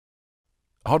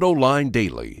AutoLine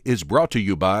Daily is brought to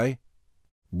you by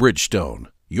Bridgestone,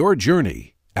 your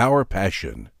journey, our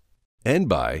passion, and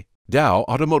by Dow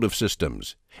Automotive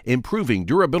Systems, improving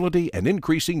durability and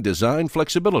increasing design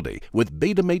flexibility with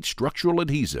Betamate structural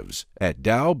adhesives at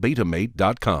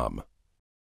dowbetamate.com.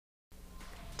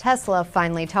 Tesla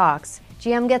finally talks,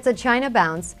 GM gets a China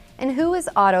bounce, and who is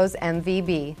Auto's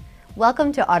MVB?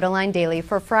 Welcome to AutoLine Daily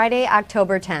for Friday,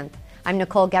 October 10th. I'm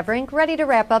Nicole Geverink, ready to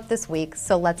wrap up this week,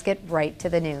 so let's get right to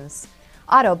the news.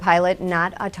 Autopilot,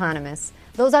 not autonomous.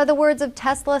 Those are the words of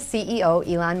Tesla CEO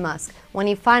Elon Musk when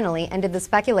he finally ended the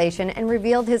speculation and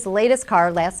revealed his latest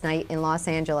car last night in Los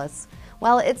Angeles.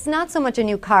 Well, it's not so much a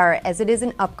new car as it is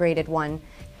an upgraded one.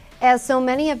 As so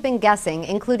many have been guessing,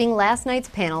 including last night's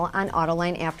panel on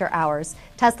Autoline After Hours,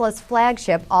 Tesla's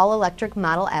flagship all-electric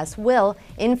Model S will,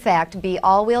 in fact, be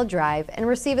all-wheel drive and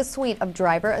receive a suite of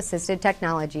driver-assisted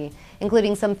technology,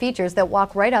 including some features that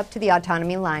walk right up to the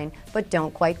autonomy line, but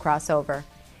don't quite cross over.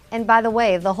 And by the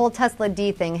way, the whole Tesla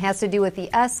D thing has to do with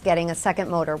the S getting a second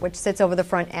motor, which sits over the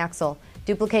front axle,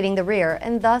 duplicating the rear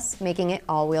and thus making it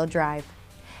all-wheel drive.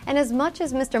 And as much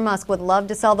as Mr. Musk would love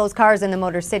to sell those cars in the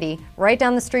Motor City, right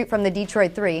down the street from the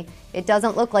Detroit 3, it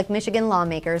doesn't look like Michigan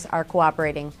lawmakers are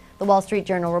cooperating. The Wall Street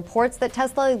Journal reports that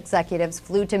Tesla executives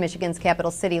flew to Michigan's capital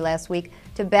city last week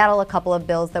to battle a couple of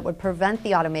bills that would prevent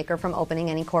the automaker from opening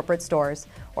any corporate stores,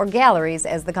 or galleries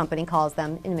as the company calls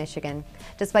them, in Michigan.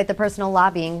 Despite the personal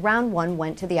lobbying, round one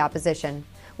went to the opposition.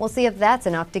 We'll see if that's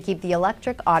enough to keep the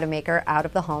electric automaker out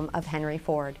of the home of Henry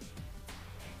Ford.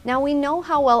 Now, we know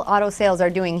how well auto sales are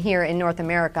doing here in North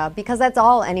America because that's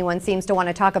all anyone seems to want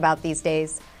to talk about these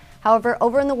days. However,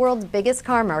 over in the world's biggest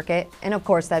car market, and of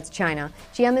course that's China,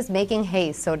 GM is making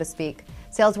hay, so to speak.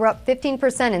 Sales were up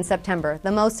 15% in September,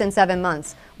 the most in 7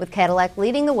 months, with Cadillac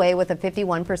leading the way with a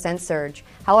 51% surge.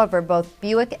 However, both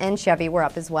Buick and Chevy were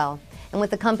up as well. And with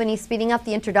the company speeding up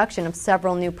the introduction of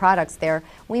several new products there,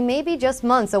 we may be just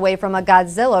months away from a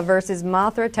Godzilla versus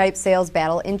Mothra-type sales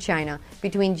battle in China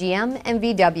between GM and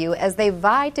VW as they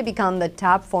vie to become the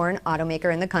top foreign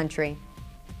automaker in the country.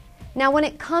 Now, when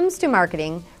it comes to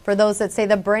marketing, for those that say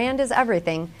the brand is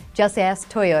everything, just ask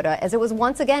Toyota, as it was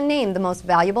once again named the most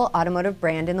valuable automotive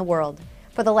brand in the world.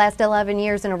 For the last 11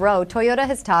 years in a row, Toyota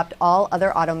has topped all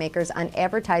other automakers on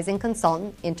Advertising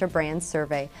Consultant Interbrand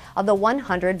survey of the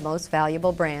 100 most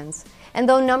valuable brands. And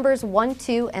though numbers 1,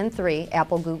 2, and 3,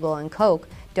 Apple, Google, and Coke,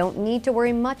 don't need to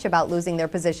worry much about losing their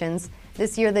positions,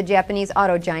 this year the Japanese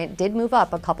auto giant did move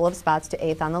up a couple of spots to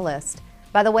 8th on the list.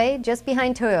 By the way, just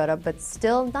behind Toyota, but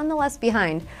still nonetheless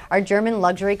behind, are German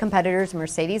luxury competitors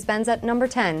Mercedes-Benz at number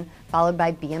 10, followed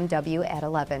by BMW at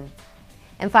 11.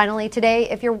 And finally, today,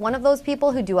 if you're one of those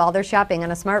people who do all their shopping on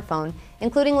a smartphone,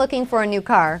 including looking for a new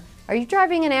car, are you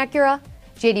driving an Acura?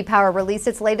 J.D. Power released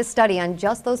its latest study on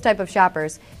just those type of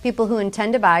shoppers, people who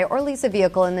intend to buy or lease a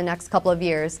vehicle in the next couple of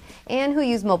years, and who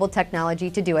use mobile technology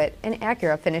to do it, and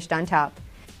Acura finished on top.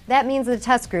 That means the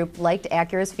test group liked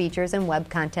Acura's features and web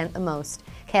content the most.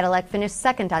 Cadillac finished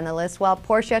second on the list, while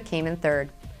Porsche came in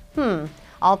third.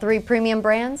 All three premium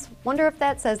brands? Wonder if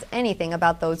that says anything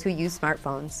about those who use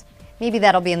smartphones. Maybe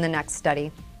that'll be in the next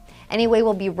study. Anyway,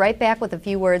 we'll be right back with a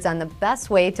few words on the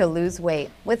best way to lose weight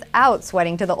without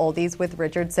sweating to the oldies with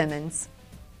Richard Simmons.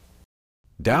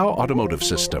 Dow Automotive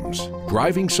Systems,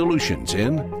 driving solutions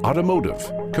in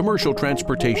automotive, commercial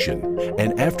transportation,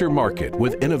 and aftermarket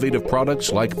with innovative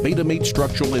products like Betamate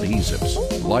structural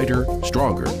adhesives. Lighter,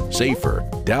 stronger, safer.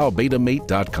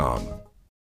 dowbetamate.com.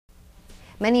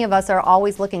 Many of us are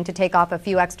always looking to take off a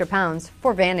few extra pounds,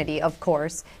 for vanity, of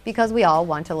course, because we all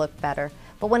want to look better.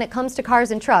 But when it comes to cars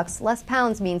and trucks, less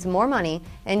pounds means more money,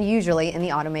 and usually in the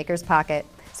automaker's pocket.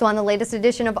 So on the latest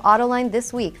edition of Autoline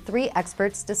this week, 3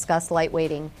 experts discuss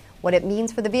lightweighting, what it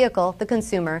means for the vehicle, the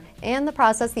consumer, and the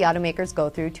process the automakers go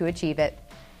through to achieve it.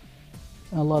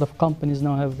 A lot of companies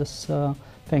now have this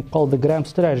thing called the GRAM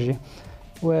strategy,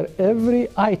 where every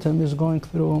item is going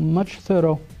through a much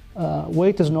thorough.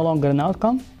 Weight is no longer an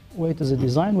outcome. Weight is a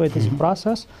design, weight is a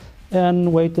process,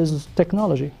 and weight is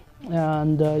technology.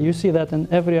 And you see that in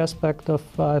every aspect of,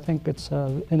 I think it's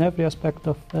in every aspect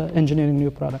of engineering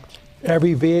new products.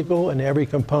 Every vehicle and every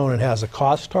component has a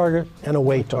cost target and a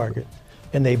weight target,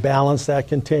 and they balance that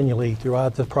continually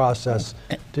throughout the process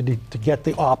to get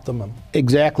the optimum.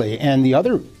 Exactly, and the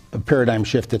other paradigm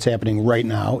shift that's happening right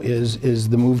now is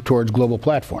the move towards global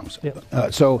platforms.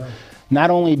 Yep. So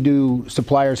not only do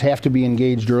suppliers have to be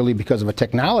engaged early because of a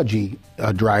technology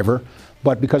driver,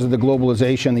 but because of the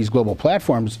globalization, these global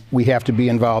platforms, we have to be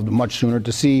involved much sooner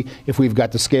to see if we've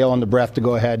got the scale and the breadth to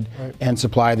go ahead and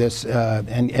supply this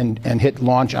and hit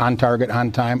launch on target,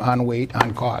 on time, on weight,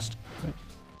 on cost.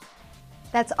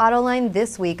 That's Autoline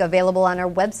This Week, available on our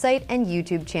website and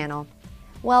YouTube channel.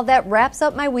 Well, that wraps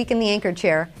up my week in the anchor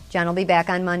chair. John will be back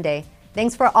on Monday.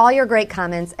 Thanks for all your great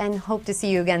comments and hope to see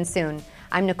you again soon.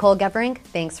 I'm Nicole Geverink.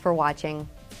 Thanks for watching.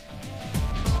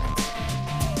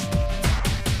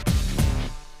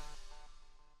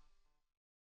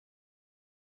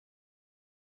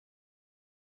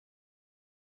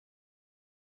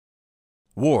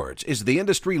 Wards is the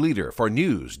industry leader for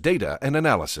news, data, and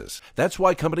analysis. That's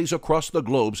why companies across the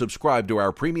globe subscribe to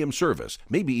our premium service,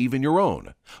 maybe even your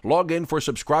own. Log in for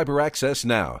subscriber access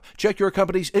now. Check your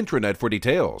company's intranet for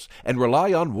details and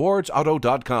rely on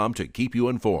wardsauto.com to keep you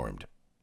informed.